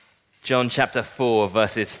John chapter 4,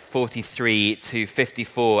 verses 43 to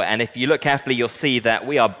 54. And if you look carefully, you'll see that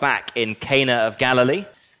we are back in Cana of Galilee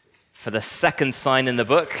for the second sign in the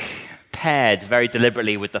book, paired very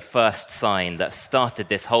deliberately with the first sign that started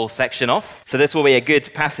this whole section off. So this will be a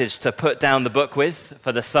good passage to put down the book with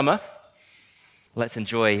for the summer. Let's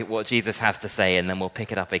enjoy what Jesus has to say, and then we'll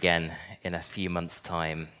pick it up again in a few months'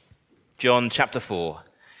 time. John chapter 4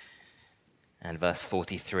 and verse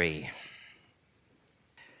 43.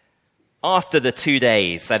 After the 2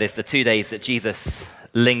 days, that is the 2 days that Jesus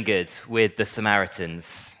lingered with the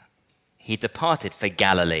Samaritans, he departed for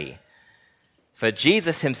Galilee. For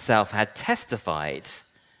Jesus himself had testified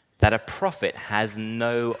that a prophet has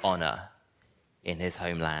no honor in his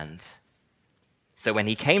homeland. So when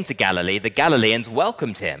he came to Galilee, the Galileans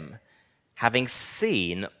welcomed him, having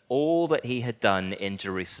seen all that he had done in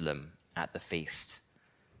Jerusalem at the feast.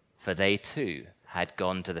 For they too had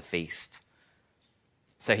gone to the feast.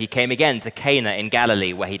 So he came again to Cana in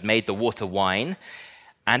Galilee, where he'd made the water wine.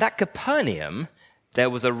 And at Capernaum,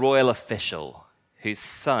 there was a royal official whose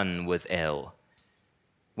son was ill.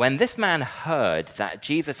 When this man heard that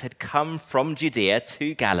Jesus had come from Judea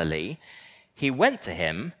to Galilee, he went to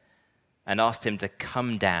him and asked him to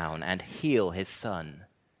come down and heal his son,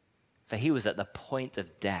 for he was at the point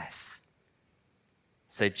of death.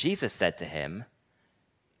 So Jesus said to him,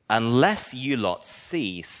 "Unless you lot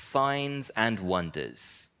see signs and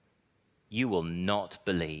wonders, you will not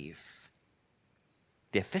believe."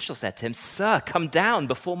 The official said to him, "Sir, come down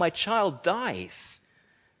before my child dies."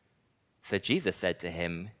 So Jesus said to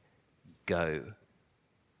him, "Go,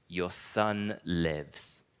 your son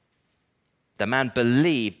lives." The man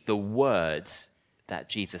believed the word that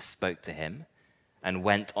Jesus spoke to him and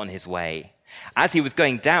went on his way. As he was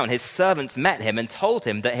going down, his servants met him and told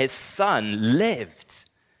him that his son lived.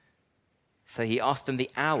 So he asked them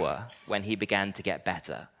the hour when he began to get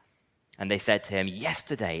better. And they said to him,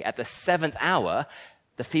 "Yesterday, at the 7th hour,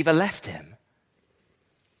 the fever left him."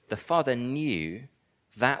 The father knew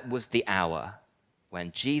that was the hour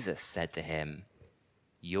when Jesus said to him,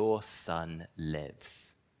 "Your son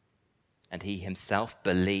lives." And he himself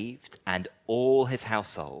believed, and all his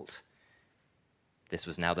household. This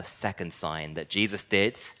was now the second sign that Jesus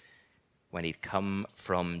did when he'd come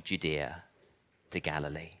from Judea to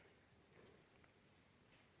Galilee.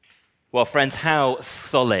 Well, friends, how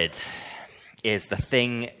solid is the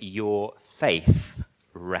thing your faith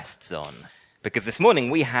rests on? Because this morning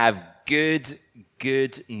we have good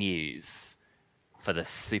news for the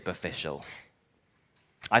superficial.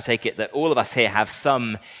 I take it that all of us here have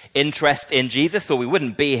some interest in Jesus, or we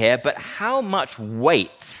wouldn't be here, but how much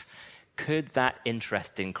weight could that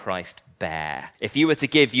interest in Christ bear? If you were to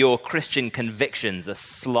give your Christian convictions a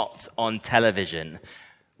slot on television,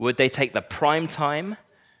 would they take the prime time?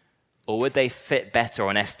 Or would they fit better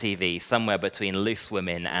on STV, somewhere between Loose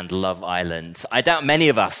Women and Love Island? I doubt many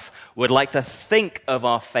of us would like to think of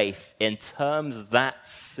our faith in terms that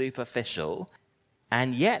superficial.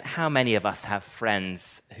 And yet, how many of us have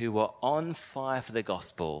friends who were on fire for the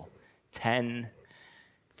gospel 10,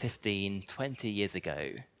 15, 20 years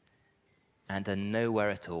ago and are nowhere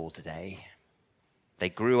at all today? They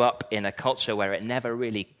grew up in a culture where it never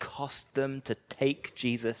really cost them to take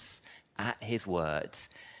Jesus at his word.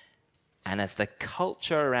 And as the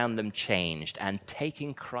culture around them changed and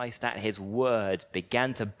taking Christ at his word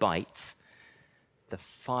began to bite, the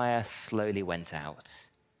fire slowly went out.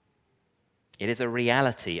 It is a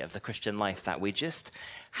reality of the Christian life that we just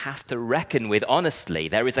have to reckon with honestly.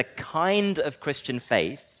 There is a kind of Christian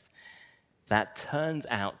faith that turns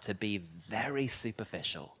out to be very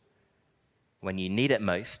superficial. When you need it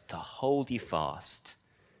most to hold you fast,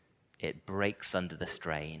 it breaks under the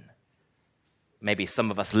strain. Maybe some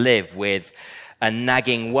of us live with a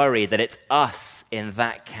nagging worry that it's us in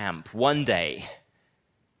that camp. One day,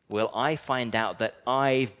 will I find out that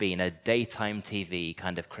I've been a daytime TV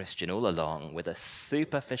kind of Christian all along with a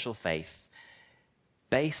superficial faith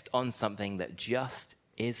based on something that just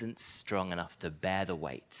isn't strong enough to bear the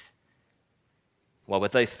weight? Well,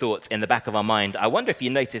 with those thoughts in the back of our mind, I wonder if you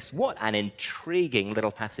notice what an intriguing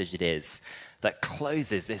little passage it is that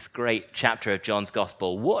closes this great chapter of John's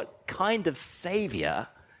Gospel. What kind of Savior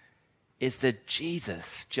is the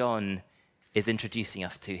Jesus John is introducing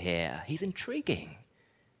us to here? He's intriguing.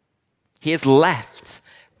 He has left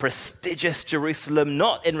prestigious Jerusalem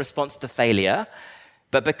not in response to failure,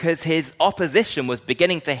 but because his opposition was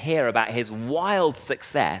beginning to hear about his wild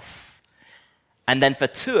success. And then for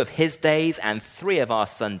 2 of his days and 3 of our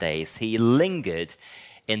Sundays, he lingered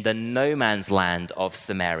in the no man's land of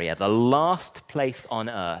Samaria, the last place on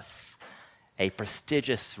earth a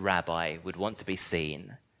prestigious rabbi would want to be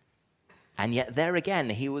seen. And yet there again,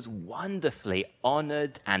 he was wonderfully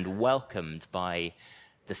honored and welcomed by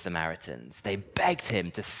the Samaritans. They begged him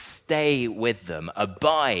to stay with them,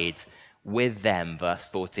 abide with them, verse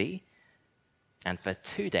 40. And for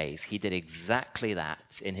 2 days, he did exactly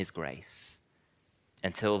that in his grace,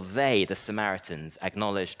 until they, the Samaritans,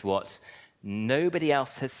 acknowledged what nobody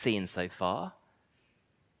else has seen so far.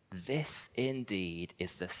 This indeed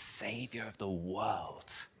is the Savior of the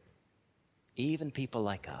world, even people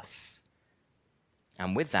like us.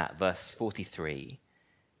 And with that, verse 43,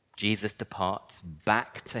 Jesus departs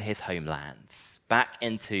back to his homelands, back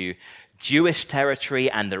into Jewish territory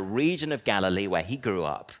and the region of Galilee where he grew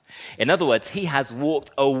up. In other words, he has walked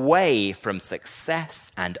away from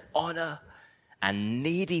success and honor and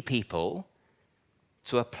needy people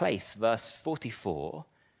to a place, verse 44,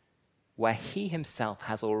 where he himself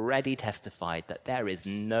has already testified that there is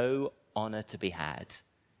no honor to be had.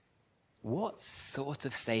 What sort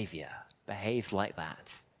of Savior behaves like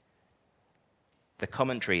that? The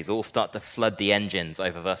commentaries all start to flood the engines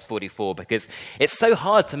over verse 44 because it's so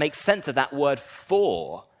hard to make sense of that word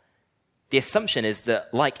for. The assumption is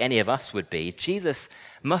that, like any of us would be, Jesus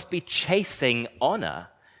must be chasing honor.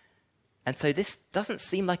 And so this doesn't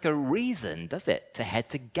seem like a reason, does it, to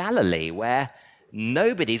head to Galilee where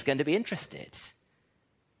nobody's going to be interested.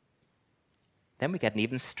 Then we get an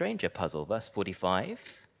even stranger puzzle, verse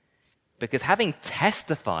 45. Because having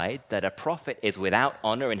testified that a prophet is without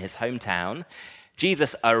honor in his hometown,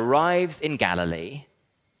 Jesus arrives in Galilee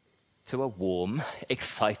to a warm,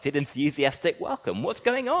 excited, enthusiastic welcome. What's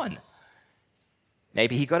going on?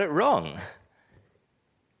 Maybe he got it wrong.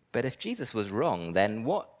 But if Jesus was wrong, then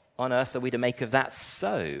what on earth are we to make of that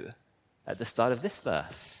so at the start of this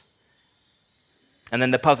verse? And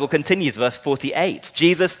then the puzzle continues, verse 48.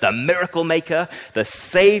 Jesus, the miracle maker, the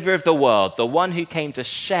Savior of the world, the one who came to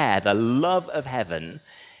share the love of heaven,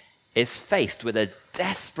 is faced with a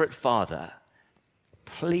desperate father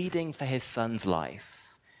pleading for his son's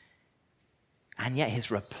life. And yet his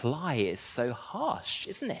reply is so harsh,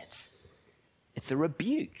 isn't it? It's a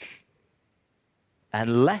rebuke.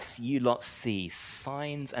 Unless you lot see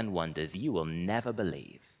signs and wonders, you will never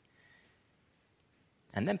believe.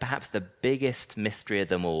 And then perhaps the biggest mystery of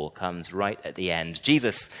them all comes right at the end.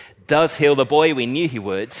 Jesus does heal the boy, we knew he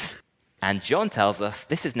would. And John tells us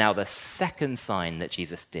this is now the second sign that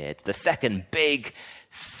Jesus did, the second big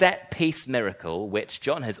set-piece miracle which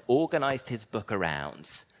John has organized his book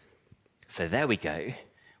around. So there we go.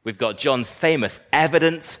 We've got John's famous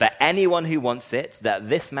evidence for anyone who wants it, that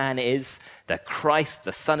this man is the Christ,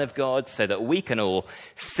 the Son of God, so that we can all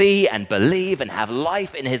see and believe and have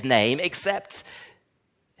life in his name, except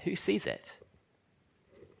who sees it?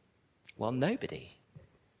 Well, nobody.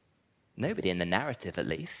 Nobody in the narrative, at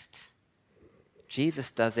least. Jesus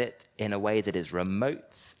does it in a way that is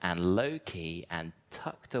remote and low-key and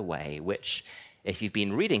tucked away, which, if you've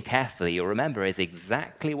been reading carefully, you'll remember is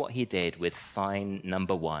exactly what he did with sign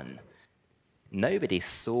number 1. Nobody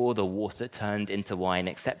saw the water turned into wine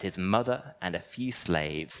except his mother and a few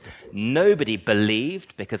slaves. Nobody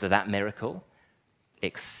believed because of that miracle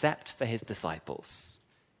except for his disciples.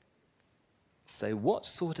 So what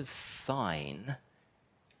sort of sign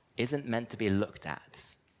isn't meant to be looked at?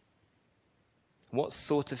 What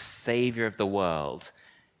sort of Savior of the world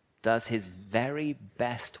does his very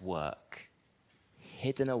best work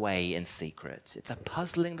hidden away in secret? It's a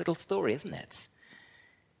puzzling little story, isn't it?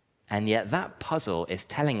 And yet that puzzle is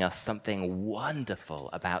telling us something wonderful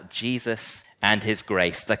about Jesus and his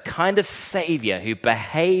grace. The kind of Savior who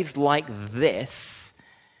behaves like this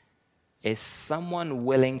is someone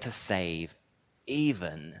willing to save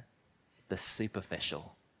even the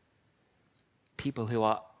superficial. People who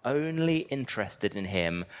are only interested in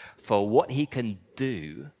him for what he can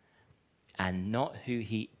do and not who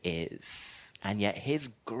he is. And yet his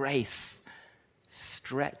grace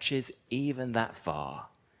stretches even that far.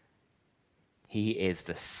 He is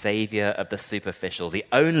the Savior of the superficial, the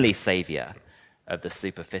only Savior of the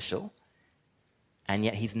superficial. And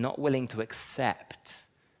yet he's not willing to accept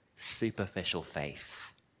superficial faith.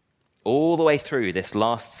 All the way through this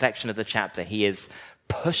last section of the chapter, he is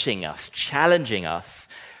pushing us, challenging us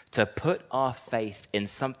to put our faith in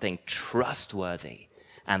something trustworthy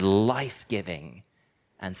and life-giving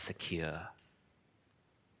and secure.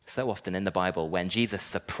 So often in the Bible, when Jesus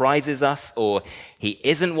surprises us or he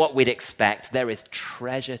isn't what we'd expect, there is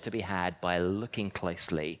treasure to be had by looking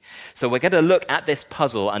closely. So we're going to look at this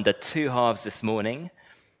puzzle under two halves this morning.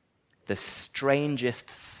 The strangest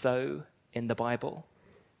so in the Bible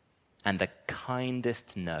and the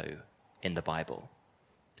kindest no in the Bible.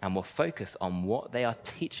 And we'll focus on what they are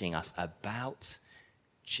teaching us about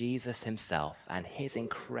Jesus himself and his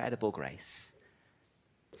incredible grace.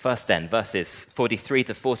 First then, verses 43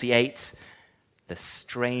 to 48, the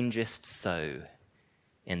strangest so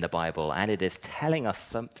in the Bible, and it is telling us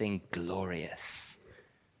something glorious.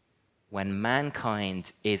 When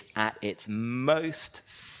mankind is at its most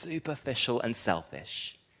superficial and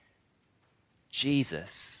selfish,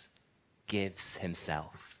 Jesus gives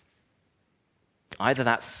himself. Either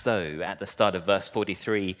that's so at the start of verse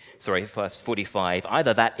 45,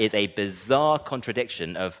 either that is a bizarre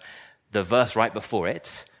contradiction of the verse right before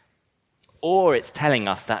it, or it's telling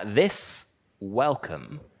us that this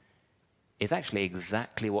welcome is actually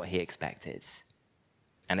exactly what he expected.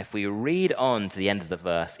 And if we read on to the end of the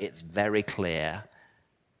verse, it's very clear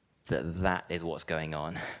that that is what's going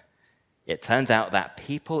on. It turns out that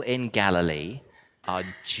people in Galilee are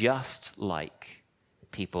just like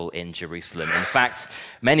people in Jerusalem. In fact,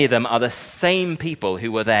 many of them are the same people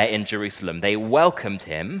who were there in Jerusalem. They welcomed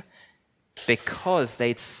him because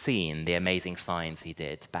they'd seen the amazing signs he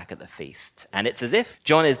did back at the feast. And it's as if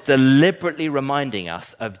John is deliberately reminding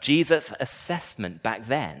us of Jesus' assessment back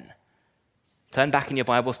then. Turn back in your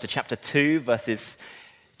Bibles to chapter 2, verses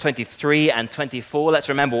 23 and 24. Let's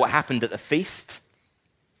remember what happened at the feast.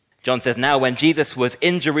 John says, "Now when Jesus was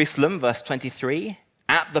in Jerusalem," verse 23,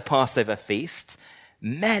 "at the Passover feast,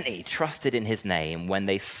 many trusted in his name when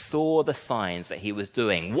they saw the signs that he was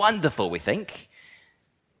doing." Wonderful, we think.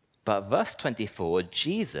 But verse 24,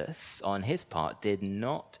 Jesus, on his part, did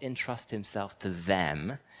not entrust himself to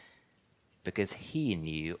them because he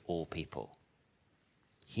knew all people.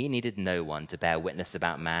 He needed no one to bear witness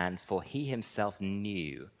about man, for he himself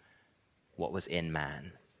knew what was in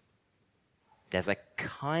man. There's a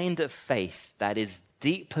kind of faith that is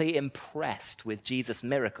deeply impressed with Jesus'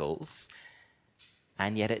 miracles,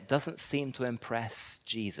 and yet it doesn't seem to impress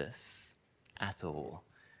Jesus at all.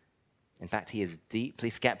 In fact, he is deeply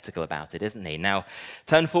skeptical about it, isn't he? Now,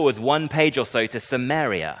 turn forwards one page or so to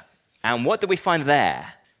Samaria. And what do we find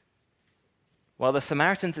there? Well, the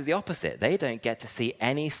Samaritans are the opposite. They don't get to see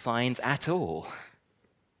any signs at all.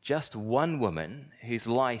 Just one woman whose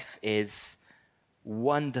life is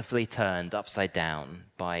wonderfully turned upside down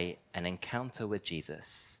by an encounter with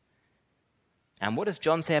Jesus. And what does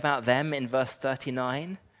John say about them in verse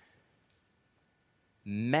 39?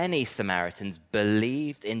 Many Samaritans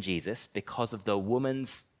believed in Jesus because of the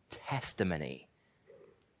woman's testimony.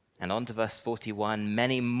 And on to verse 41,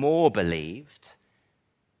 many more believed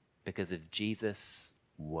because of Jesus'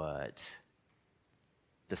 word.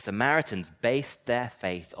 The Samaritans based their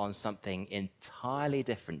faith on something entirely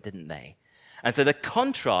different, didn't they? And so the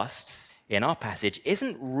contrast in our passage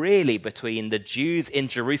isn't really between the Jews in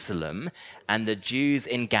Jerusalem and the Jews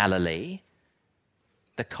in Galilee.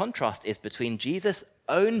 The contrast is between Jesus'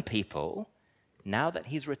 own people, now that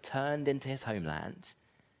he's returned into his homeland,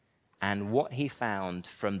 and what he found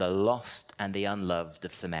from the lost and the unloved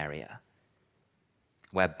of Samaria.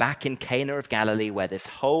 We're back in Cana of Galilee, where this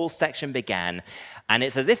whole section began, and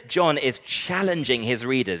it's as if John is challenging his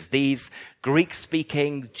readers, these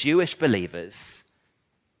Greek-speaking Jewish believers.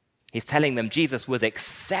 He's telling them Jesus was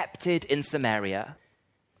accepted in Samaria,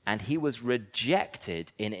 and he was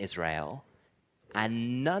rejected in Israel,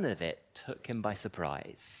 and none of it took him by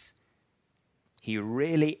surprise. He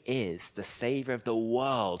really is the Savior of the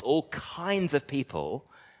world, all kinds of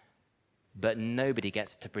people, but nobody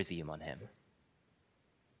gets to presume on him.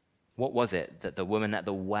 What was it that the woman at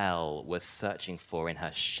the well was searching for in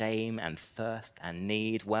her shame and thirst and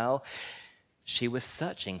need? Well, she was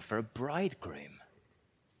searching for a bridegroom.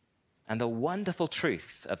 And the wonderful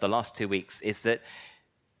truth of the last 2 weeks is that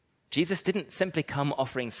Jesus didn't simply come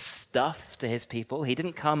offering stuff to his people. He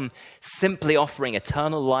didn't come simply offering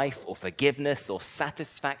eternal life or forgiveness or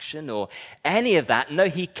satisfaction or any of that. No,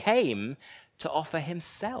 he came to offer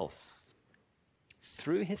himself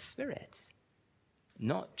through his Spirit.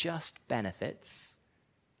 Not just benefits,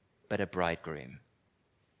 but a bridegroom,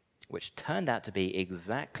 which turned out to be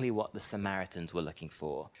exactly what the Samaritans were looking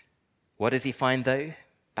for. What does he find, though?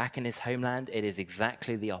 Back in his homeland, it is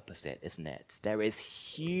exactly the opposite, isn't it? There is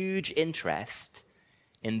huge interest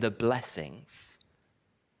in the blessings,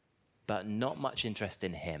 but not much interest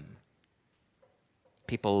in him.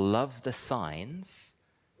 People love the signs,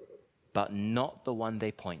 but not the one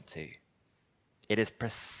they point to. It is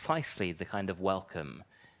precisely the kind of welcome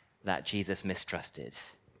that Jesus mistrusted.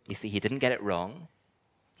 You see, he didn't get it wrong.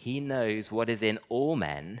 He knows what is in all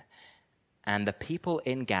men, and the people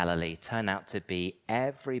in Galilee turn out to be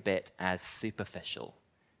every bit as superficial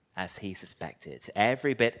as he suspected,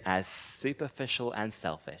 every bit as superficial and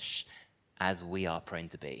selfish as we are prone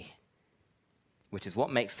to be, which is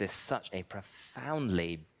what makes this such a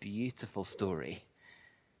profoundly beautiful story.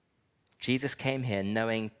 Jesus came here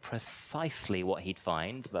knowing precisely what he'd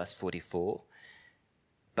find, verse 44,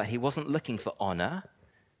 but he wasn't looking for honor.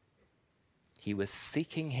 He was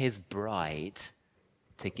seeking his bride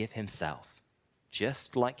to give himself,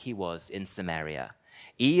 just like he was in Samaria,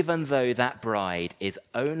 even though that bride is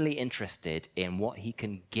only interested in what he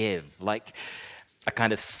can give, like a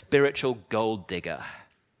kind of spiritual gold digger.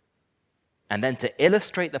 And then to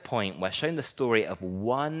illustrate the point, we're shown the story of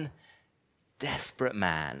one desperate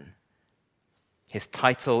man. His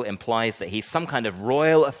title implies that he's some kind of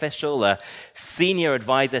royal official, a senior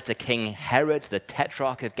advisor to King Herod, the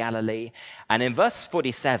Tetrarch of Galilee. And in verse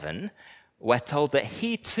 47, we're told that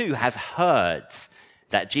he too has heard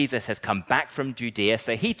that Jesus has come back from Judea.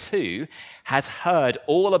 So he too has heard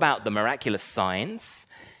all about the miraculous signs.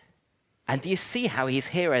 And do you see how he's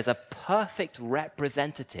here as a perfect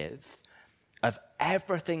representative of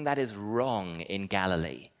everything that is wrong in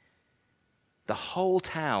Galilee? The whole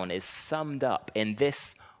town is summed up in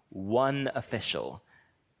this one official.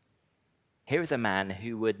 Here is a man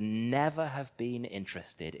who would never have been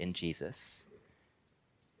interested in Jesus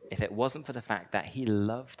if it wasn't for the fact that he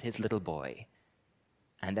loved his little boy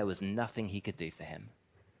and there was nothing he could do for him.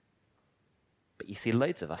 But you see,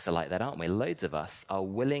 loads of us are like that, aren't we? Loads of us are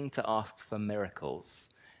willing to ask for miracles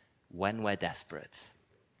when we're desperate.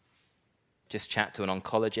 Just chat to an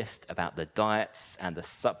oncologist about the diets and the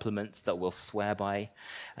supplements that we'll swear by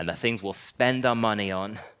and the things we'll spend our money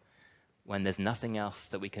on when there's nothing else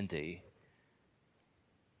that we can do.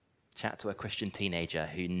 Chat to a Christian teenager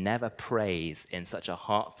who never prays in such a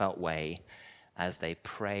heartfelt way as they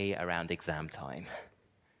pray around exam time.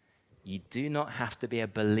 You do not have to be a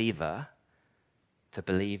believer to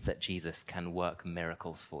believe that Jesus can work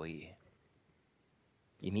miracles for you.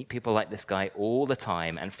 You meet people like this guy all the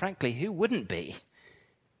time, and frankly, who wouldn't be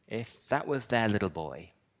if that was their little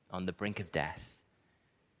boy on the brink of death?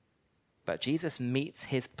 But Jesus meets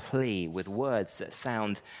his plea with words that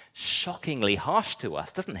sound shockingly harsh to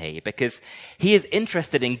us, doesn't he? Because he is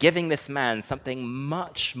interested in giving this man something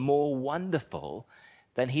much more wonderful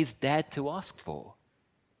than he's dared to ask for.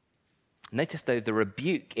 Notice, though, the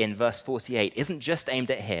rebuke in verse 48 isn't just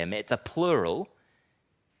aimed at him, it's a plural.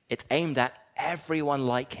 It's aimed at everyone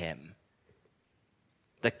like him.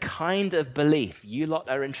 The kind of belief you lot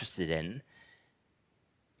are interested in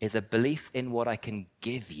is a belief in what I can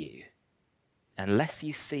give you. Unless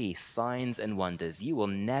you see signs and wonders, you will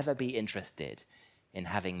never be interested in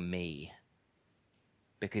having me,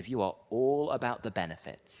 because you are all about the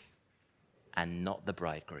benefits and not the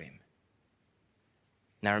bridegroom.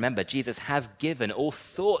 Now remember, Jesus has given all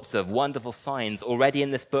sorts of wonderful signs already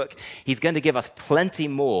in this book. He's going to give us plenty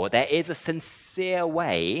more. There is a sincere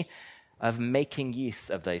way of making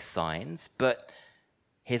use of those signs, but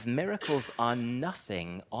his miracles are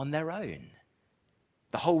nothing on their own.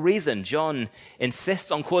 The whole reason John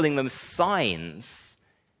insists on calling them signs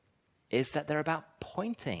is that they're about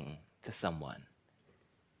pointing to someone.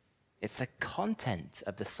 It's the content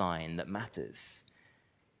of the sign that matters.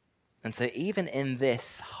 And so even in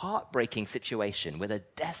this heartbreaking situation with a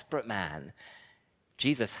desperate man,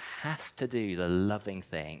 Jesus has to do the loving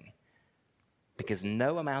thing, because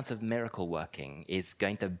no amount of miracle working is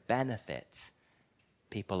going to benefit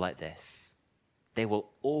people like this. They will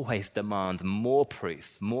always demand more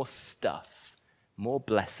proof, more stuff, more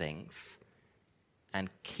blessings, and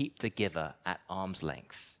keep the giver at arm's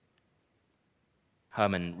length.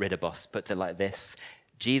 Herman Ridderbos puts it like this: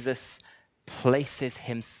 Jesus places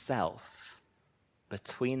himself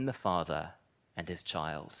between the Father and his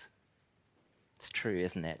child. It's true,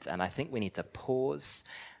 isn't it? And I think we need to pause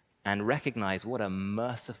and recognize what a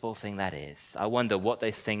merciful thing that is. I wonder what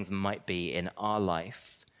those things might be in our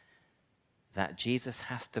life that Jesus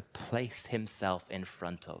has to place himself in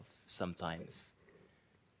front of sometimes.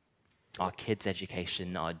 Our kids'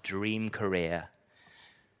 education, our dream career,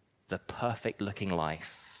 the perfect looking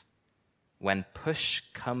life. When push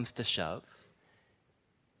comes to shove,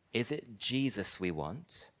 is it Jesus we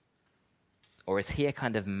want? Or is he a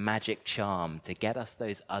kind of magic charm to get us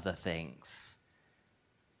those other things?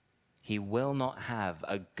 He will not have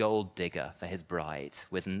a gold digger for his bride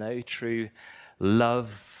with no true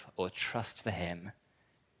love or trust for him.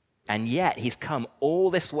 And yet he's come all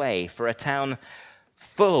this way for a town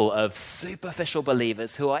full of superficial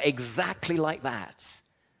believers who are exactly like that.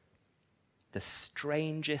 The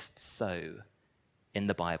strangest so in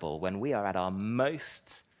the Bible, when we are at our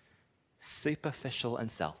most superficial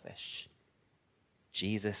and selfish,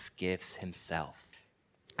 Jesus gives himself.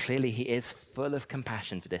 Clearly, he is full of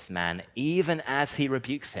compassion for this man, even as he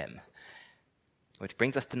rebukes him. Which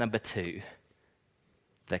brings us to number 2,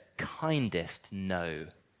 the kindest no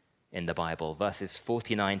in the Bible, verses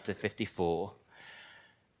 49 to 54,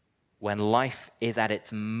 when life is at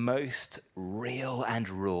its most real and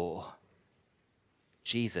raw,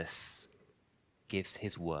 Jesus gives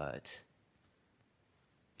his word.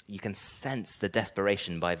 You can sense the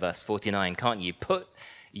desperation by verse 49, can't you? Put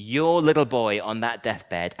your little boy on that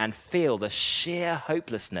deathbed and feel the sheer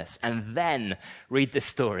hopelessness, and then read this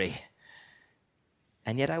story.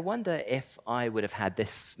 And yet I wonder if I would have had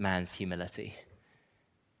this man's humility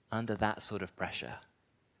under that sort of pressure.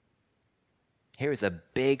 Here is a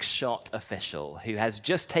big shot official who has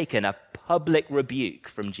just taken a public rebuke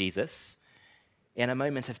from Jesus in a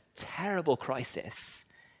moment of terrible crisis.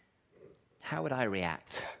 How would I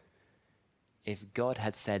react if God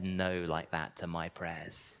had said no like that to my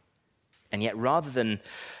prayers? And yet rather than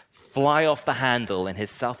fly off the handle in his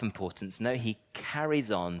self-importance, no, he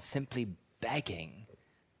carries on simply begging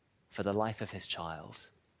for the life of his child.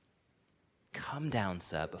 Come down,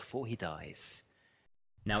 sir, before he dies.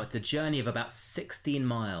 Now, it's a journey of about 16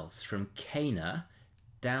 miles from Cana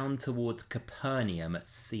down towards Capernaum at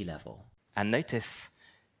sea level. And notice,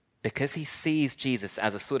 because he sees Jesus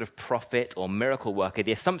as a sort of prophet or miracle worker,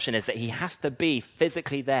 the assumption is that he has to be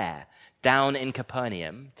physically there, down in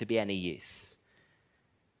Capernaum, to be any use.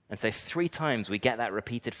 And so 3 times we get that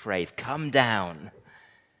repeated phrase, come down.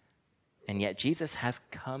 And yet Jesus has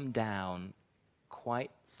come down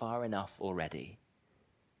quite far enough already.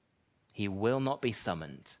 He will not be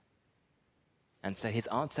summoned. And so his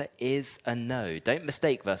answer is a no. Don't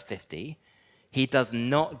mistake verse 50. He does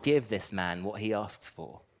not give this man what he asks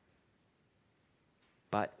for.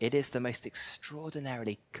 But it is the most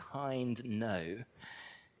extraordinarily kind no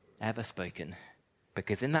ever spoken.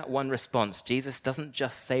 Because in that one response, Jesus doesn't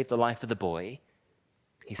just save the life of the boy,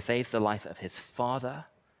 he saves the life of his father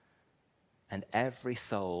and every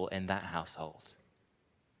soul in that household.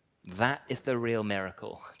 That is the real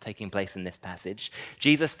miracle taking place in this passage.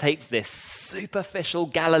 Jesus takes this superficial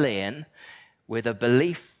Galilean with a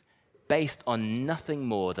belief based on nothing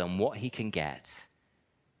more than what he can get,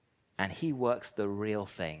 and he works the real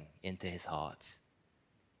thing into his heart.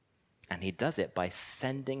 And he does it by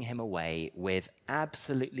sending him away with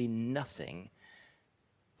absolutely nothing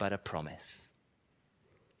but a promise.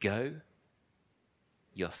 Go,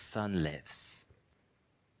 your son lives.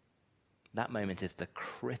 That moment is the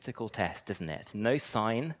critical test, isn't it? No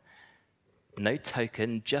sign, no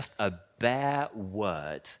token, just a bare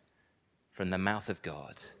word from the mouth of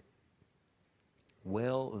God.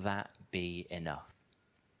 Will that be enough?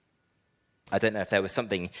 I don't know if there was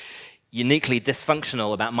something uniquely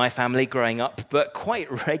dysfunctional about my family growing up, but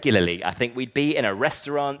quite regularly, I think we'd be in a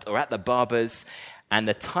restaurant or at the barber's, and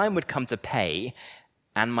the time would come to pay,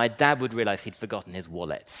 and my dad would realize he'd forgotten his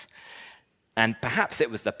wallet. And perhaps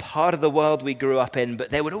it was the part of the world we grew up in, but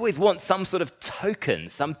they would always want some sort of token,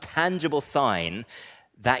 some tangible sign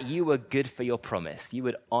that you were good for your promise. You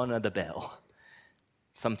would honor the bill.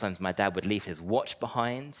 Sometimes my dad would leave his watch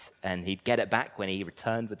behind, and he'd get it back when he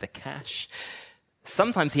returned with the cash.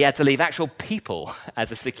 Sometimes he had to leave actual people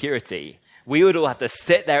as a security. We would all have to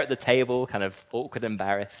sit there at the table, kind of awkward,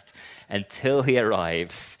 embarrassed, until he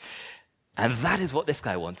arrives. And that is what this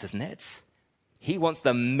guy wants, isn't it? He wants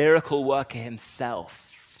the miracle worker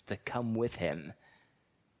himself to come with him.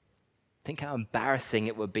 Think how embarrassing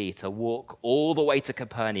it would be to walk all the way to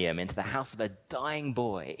Capernaum into the house of a dying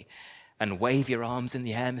boy and wave your arms in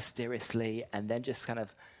the air mysteriously and then just kind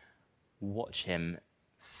of watch him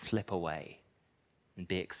slip away and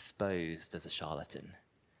be exposed as a charlatan.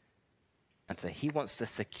 And so he wants the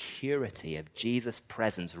security of Jesus'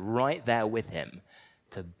 presence right there with him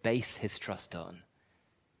to base his trust on.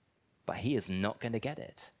 But he is not going to get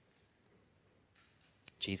it.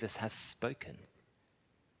 Jesus has spoken.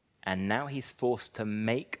 And now he's forced to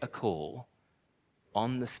make a call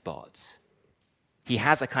on the spot. He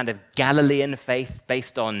has a kind of Galilean faith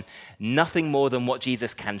based on nothing more than what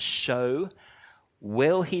Jesus can show.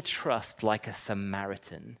 Will he trust like a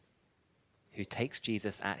Samaritan who takes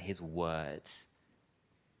Jesus at his word?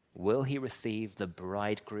 Will he receive the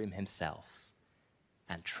bridegroom himself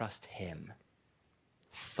and trust him?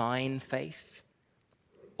 Sign faith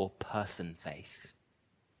or person faith?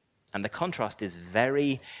 And the contrast is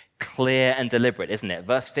very clear and deliberate, isn't it?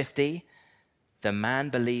 Verse 50, the man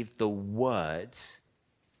believed the words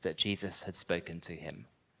that Jesus had spoken to him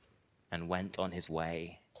and went on his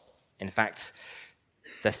way. In fact,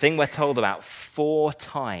 the thing we're told about 4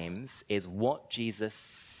 times is what Jesus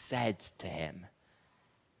said to him.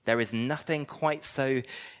 There is nothing quite so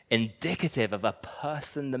indicative of a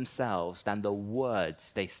person themselves than the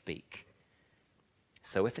words they speak.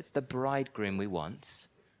 So if it's the bridegroom we want,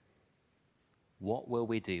 what will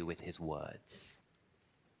we do with his words?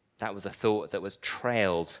 That was a thought that was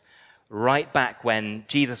trailed right back when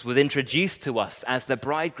Jesus was introduced to us as the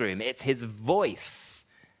bridegroom. It's his voice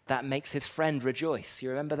that makes his friend rejoice.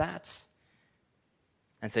 You remember that?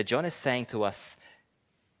 And so John is saying to us,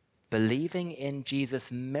 believing in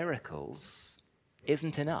Jesus' miracles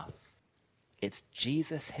isn't enough. It's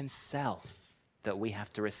Jesus himself that we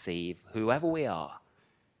have to receive, whoever we are,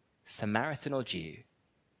 Samaritan or Jew.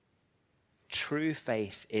 True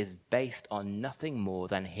faith is based on nothing more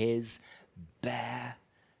than his bare,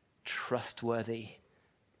 trustworthy,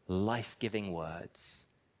 life-giving words.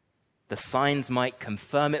 The signs might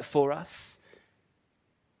confirm it for us,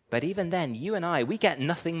 but even then, you and I, we get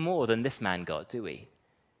nothing more than this man got, do we?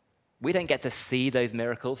 We don't get to see those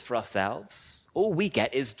miracles for ourselves. All we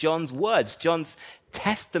get is John's words, John's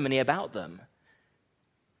testimony about them.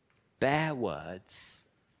 Bare words,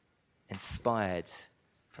 inspired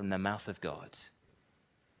from the mouth of God.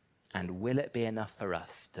 And will it be enough for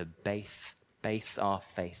us to base our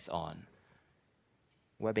faith on?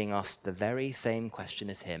 We're being asked the very same question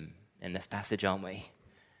as him in this passage, aren't we?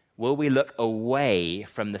 Will we look away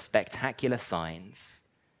from the spectacular signs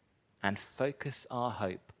and focus our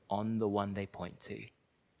hope on the one they point to?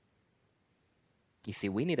 You see,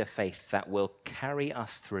 we need a faith that will carry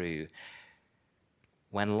us through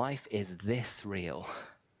when life is this real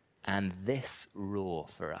and this raw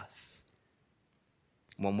for us.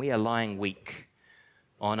 When we are lying weak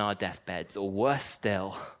on our deathbeds, or worse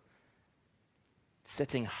still,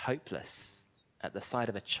 sitting hopeless at the side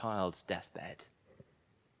of a child's deathbed.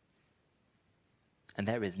 And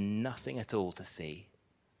there is nothing at all to see,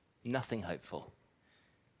 nothing hopeful,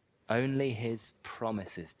 only his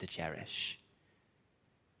promises to cherish.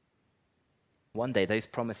 One day those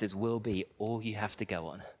promises will be all you have to go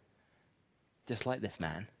on, just like this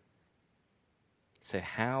man. So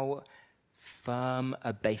how firm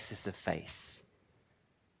a basis of faith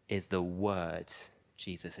is the word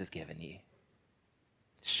Jesus has given you?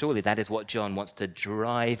 Surely that is what John wants to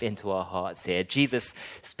drive into our hearts here. Jesus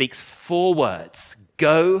speaks 4 words.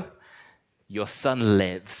 Go, your son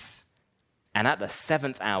lives. And at the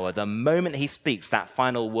 7th hour, the moment he speaks that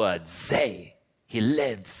final word, ze, he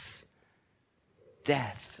lives.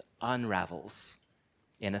 Death unravels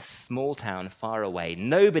in a small town far away.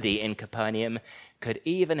 Nobody in Capernaum could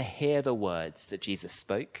even hear the words that Jesus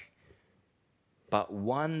spoke. But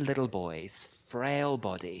one little boy's frail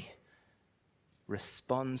body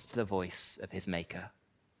responds to the voice of his maker.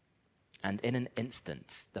 And in an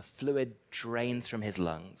instant, the fluid drains from his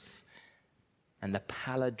lungs, and the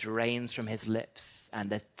pallor drains from his lips, and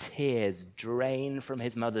the tears drain from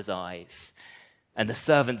his mother's eyes. And the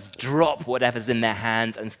servants drop whatever's in their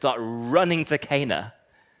hands and start running to Cana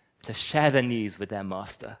to share the news with their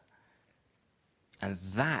master. And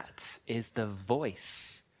that is the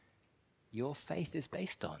voice your faith is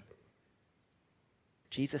based on.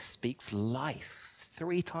 Jesus speaks life.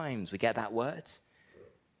 3 times we get that word.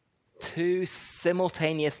 2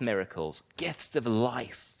 simultaneous miracles, gifts of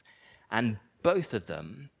life, and both of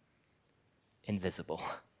them invisible.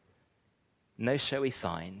 No showy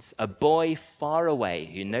signs. A boy far away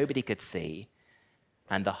who nobody could see,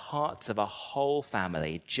 and the hearts of a whole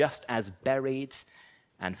family just as buried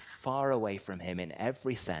and far away from him in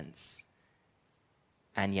every sense.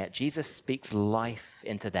 And yet Jesus speaks life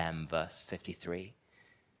into them, verse 53,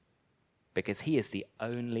 because he is the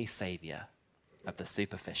only savior of the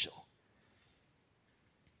superficial.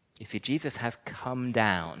 You see, Jesus has come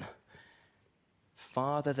down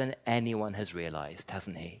farther than anyone has realized,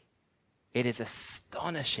 hasn't he? It is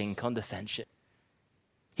astonishing condescension.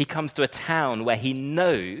 He comes to a town where he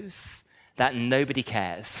knows that nobody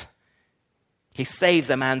cares. He saves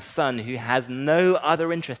a man's son who has no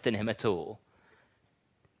other interest in him at all.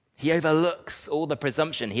 He overlooks all the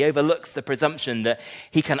presumption. He overlooks the presumption that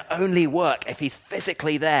he can only work if he's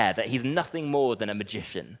physically there, that he's nothing more than a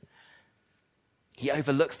magician. He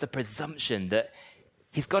overlooks the presumption that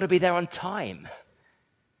he's got to be there on time,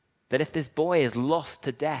 that if this boy is lost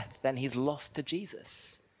to death, then he's lost to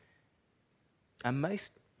Jesus. And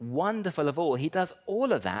most wonderful of all, he does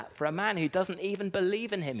all of that for a man who doesn't even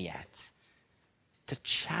believe in him yet, to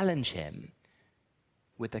challenge him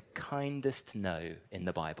with the kindest no in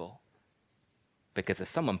the Bible. Because as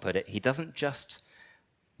someone put it, he doesn't just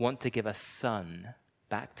want to give a son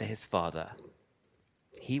back to his father.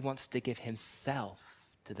 He wants to give himself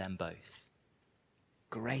to them both.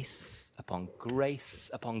 Grace upon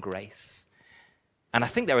grace upon grace. And I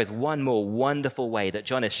think there is one more wonderful way that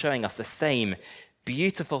John is showing us the same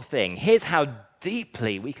beautiful thing. Here's how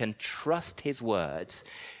deeply we can trust his words.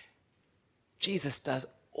 Jesus does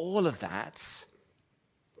all of that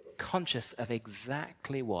conscious of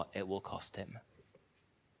exactly what it will cost him.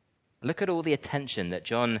 Look at all the attention that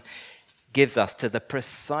John gives us to the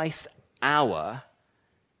precise hour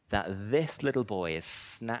that this little boy is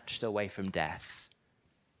snatched away from death.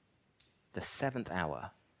 The 7th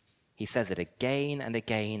hour. He says it again and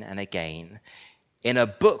again and again in a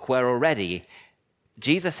book where already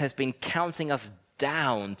Jesus has been counting us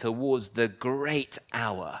down towards the great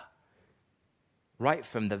hour. Right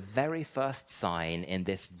from the very first sign in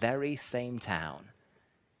this very same town.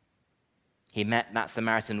 He met that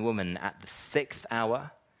Samaritan woman at the 6th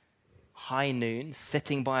hour, high noon,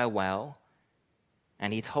 sitting by a well,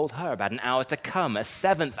 and he told her about an hour to come, a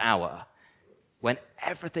 7th hour, when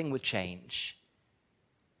everything would change.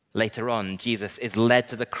 Later on, Jesus is led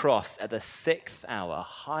to the cross at the 6th hour,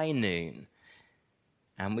 high noon,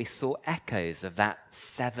 and we saw echoes of that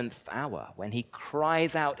 7th hour when he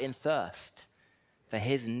cries out in thirst for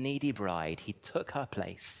his needy bride. He took her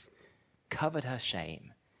place, covered her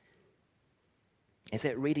shame. Is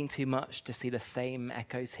it reading too much to see the same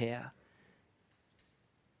echoes here?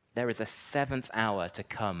 There is a 7th hour to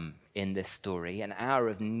come in this story, an hour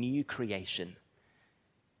of new creation,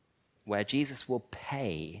 where Jesus will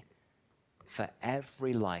pay for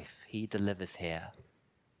every life he delivers here.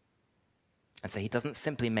 And so he doesn't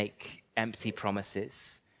simply make empty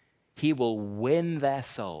promises. He will win their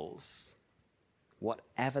souls,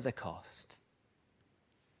 whatever the cost.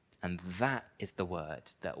 And that is the word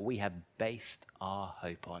that we have based our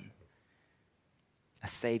hope on. A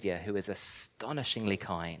Savior who is astonishingly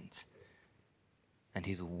kind, and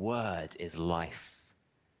whose word is life,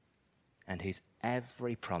 and whose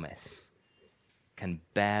every promise can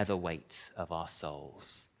bear the weight of our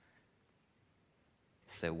souls.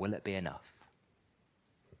 So will it be enough?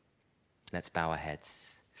 Let's bow our heads.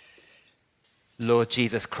 Lord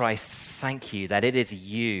Jesus Christ, thank you that it is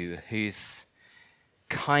you whose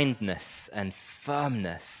kindness and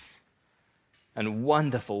firmness and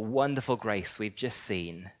wonderful, wonderful grace we've just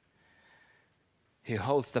seen, who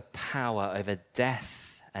holds the power over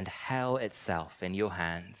death and hell itself in your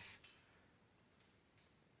hands.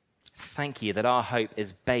 Thank you that our hope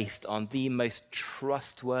is based on the most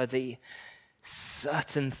trustworthy,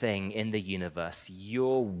 certain thing in the universe,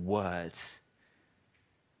 your word.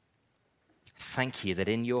 Thank you that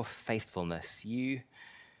in your faithfulness, you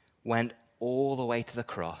went all the way to the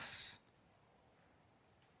cross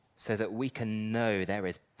so that we can know there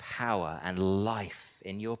is power and life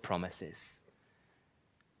in your promises.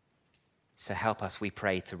 So help us, we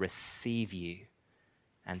pray, to receive you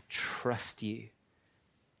and trust you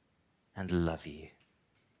and love you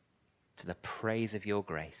to the praise of your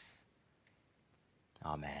grace.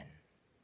 Amen.